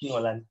त्यसै झुक्किनु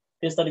होला नि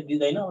त्यसरी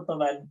दिदैन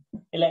तपाईहरु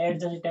यसलाई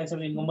एडजस्टेड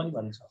ट्याक्सेबल इन्कम पनि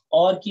भन्छ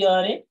और के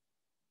अरे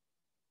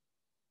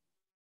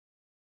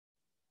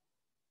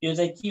यो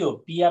चाहिँ के हो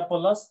पिया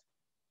प्लस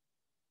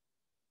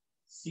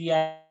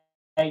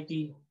CIT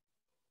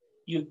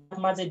यो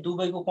मा चाहिँ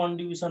दुबईको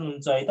कन्ट्रिब्युसन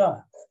हुन्छ है त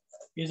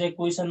यो चाहिँ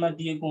क्वेशनमा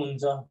दिएको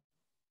हुन्छ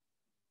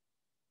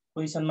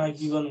क्वेशनमा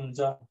गिभन हुन्छ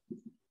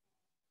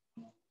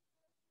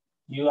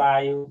यो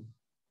आयो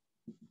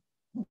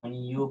अनि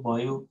यो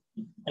भयो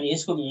अनि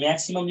यसको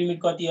म्याक्सिमम लिमिट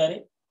कति अरे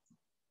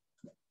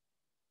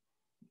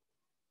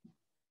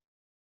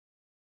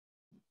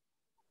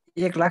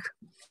एक लाख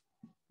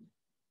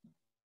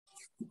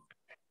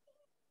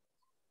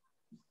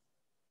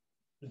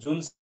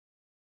जुन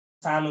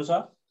सानो छ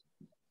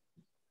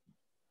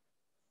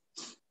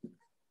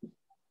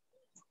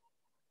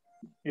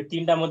यो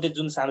तीनटा मध्ये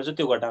जुन सानो छ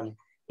त्यो घटाउने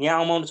यहाँ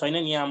अमाउन्ट छैन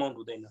नि यहाँ अमाउन्ट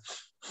हुँदैन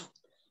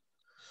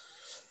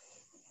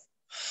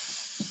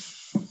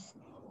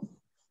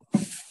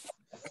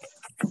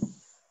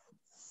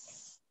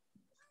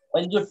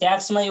अहिले जो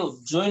ट्याक्समा यो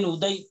जोइन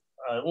हुँदै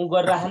उ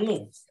गरेर राख्ने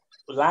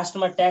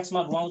लास्टमा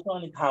ट्याक्समा रुवाउँछ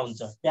अनि थाहा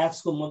हुन्छ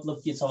ट्याक्सको मतलब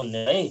के छ भन्ने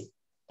है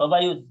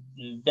तपाई यो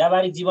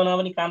व्यावहारिक जीवनमा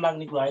पनि काम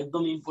लाग्ने कुरा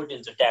एकदम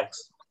इम्पोर्टेन्ट छ ट्याक्स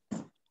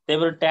त्यही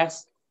भएर ट्याक्स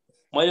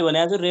मैले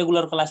भनेको छु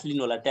रेगुलर क्लास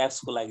लिनु होला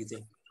ट्याक्सको लागि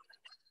चाहिँ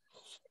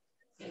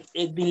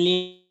एक दिन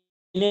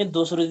लिने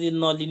दोस्रो दिन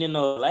नलिने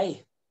नहोला है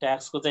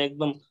ट्याक्सको चाहिँ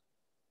एकदम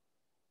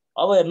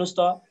अब हेर्नुस्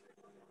त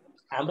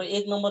हाम्रो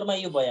एक नम्बरमा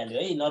यो भइहाल्यो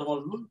है नर्मल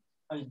रुल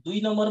अनि दुई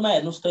नम्बरमा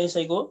हेर्नुस् त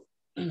यसैको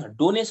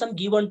डोनेसन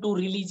गिवन टु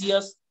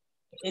रिलिजियस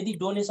यदि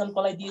डोनेसन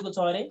कसलाई दिएको छ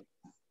अरे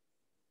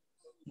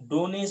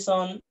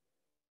डोनेसन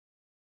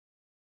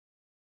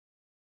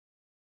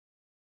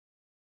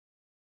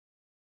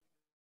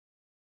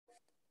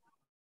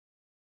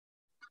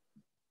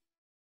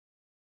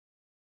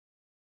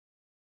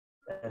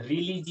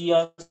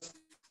रिलिजियस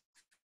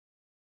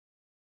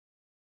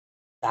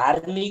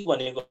धार्मिक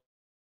भनेको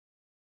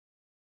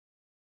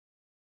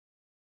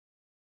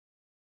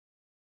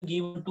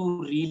given to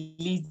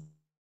religious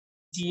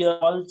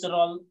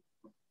cultural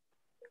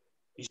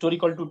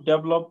historical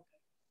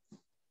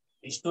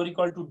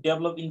to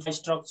develop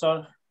infrastructure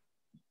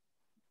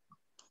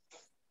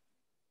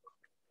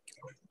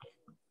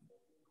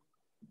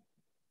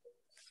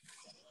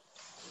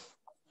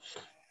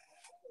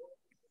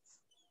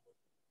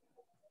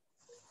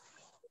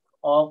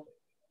of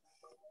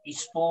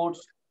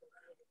sports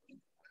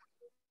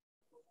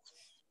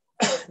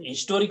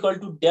historical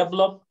to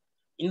develop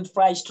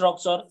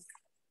infrastructure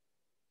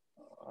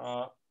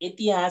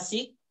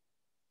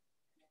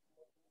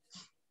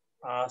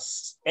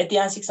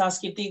ऐतिहासिक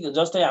सांस्कृतिक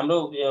जस्तै हाम्रो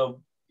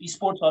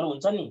स्पोर्ट्सहरु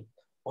हुन्छ नि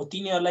हो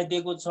तिनीहरूलाई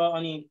दिएको छ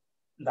अनि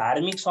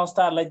धार्मिक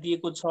संस्थाहरूलाई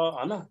दिएको छ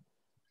हैन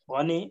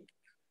भने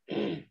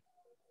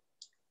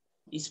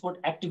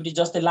स्पोर्ट एक्टिभिटी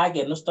जस्तै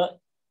लाग्यो हेर्नुस् त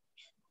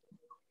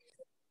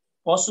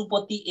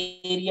पशुपति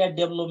एरिया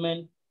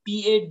डेभलपमेन्ट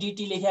PADT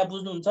लेख्या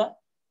बुझ्नुहुन्छ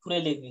पुरै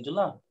लेखिदिन्छु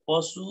ल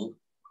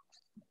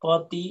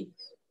Pashupati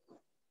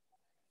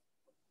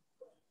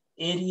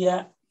area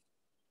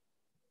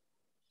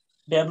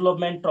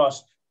development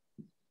trust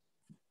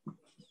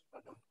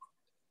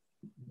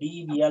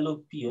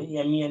DVLOP हो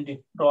MENT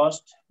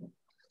ट्रस्ट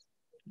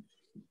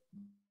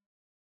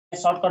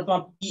सर्टकटमा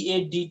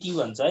PADT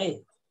भन्छ है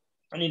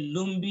अनि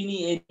लुम्बिनी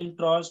एरिया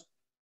ट्रस्ट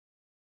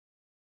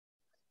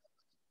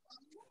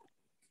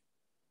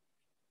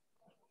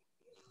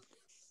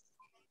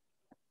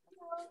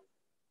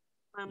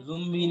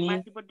लुम्बिनी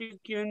माथिपट्टि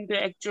के हुन्छ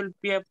एक्चुअल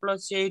PF +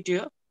 CIT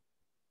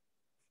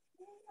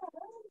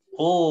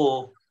हो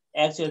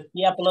एक्चुअल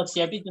PF +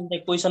 CIT जुन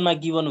चाहिँ क्वेशनमा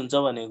गिभन हुन्छ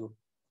भनेको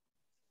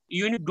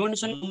युनिट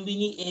डोनेसन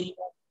लुम्बिनी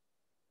एरिया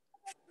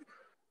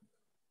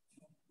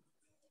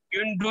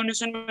मा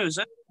हो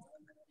सर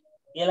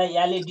यसलाई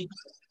याले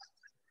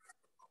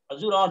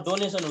हजुर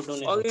डोनेसन हो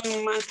डोनेसन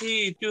अघि माथि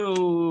त्यो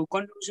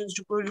कन्ट्रिब्युसन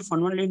टु प्रोजेक्ट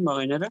फन्डमा लेख्नु भएको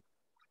हैन र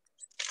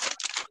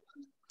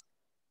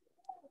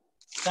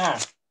कहाँ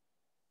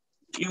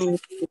यो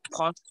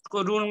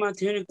फर्स्टको रुलमा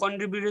थियो नि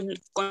कन्ट्रिब्युसन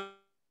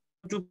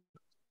टु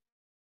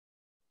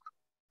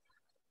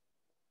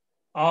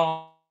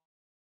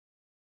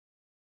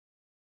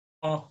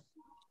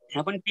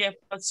यहाँ पनि PF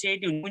 +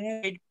 CIT हुन्छ कुन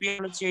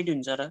PF + CIT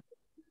हुन्छ र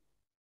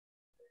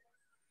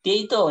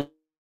त्यही त हो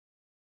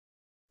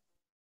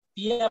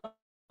PF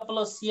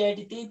 + CIT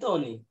त्यही त हो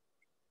नि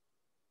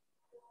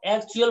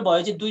एक्चुअल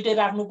भए चाहिँ दुईटै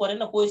राख्नु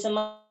परेन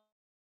क्वेशनमा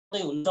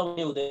हुन्छ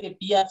भने हुँदैन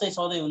PF चाहिँ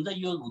सधैँ हुन्छ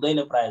यो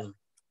हुँदैन प्रायः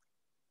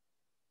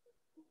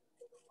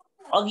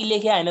अघि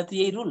लेख्या हैन त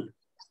यही रुल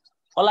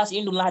क्लास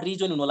इन्ड हुनुला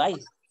रिजोइन हुनु होला है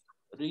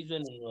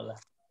रिजोइन हुनु होला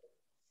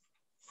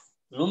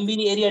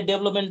लुम्बिनी एरिया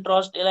डेभलपमेन्ट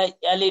ट्रस्ट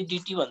यसलाई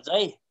LADT भन्छ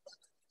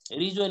है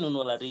रिजोइन हुनु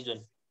होला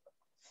रिजोइन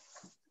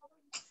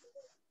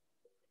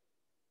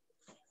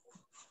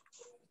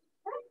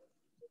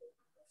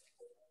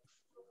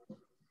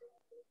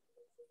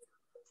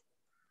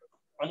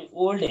अनि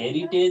old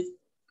heritage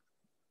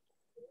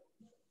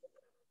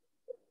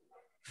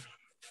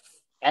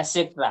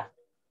etcetera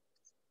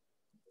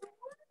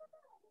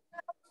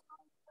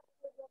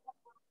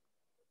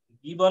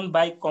given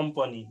by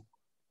company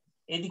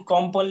यदि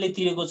कम्पनीले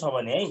तिरेको छ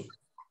भने है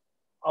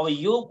अब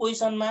यो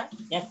क्वेशनमा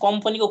यहाँ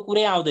कम्पनीको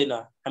कुरै आउँदैन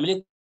हामीले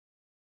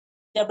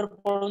च्याप्टर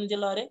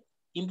पढाउन्जेल अरे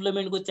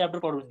इम्प्लिमेन्टको च्याप्टर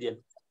पढाउन्जेल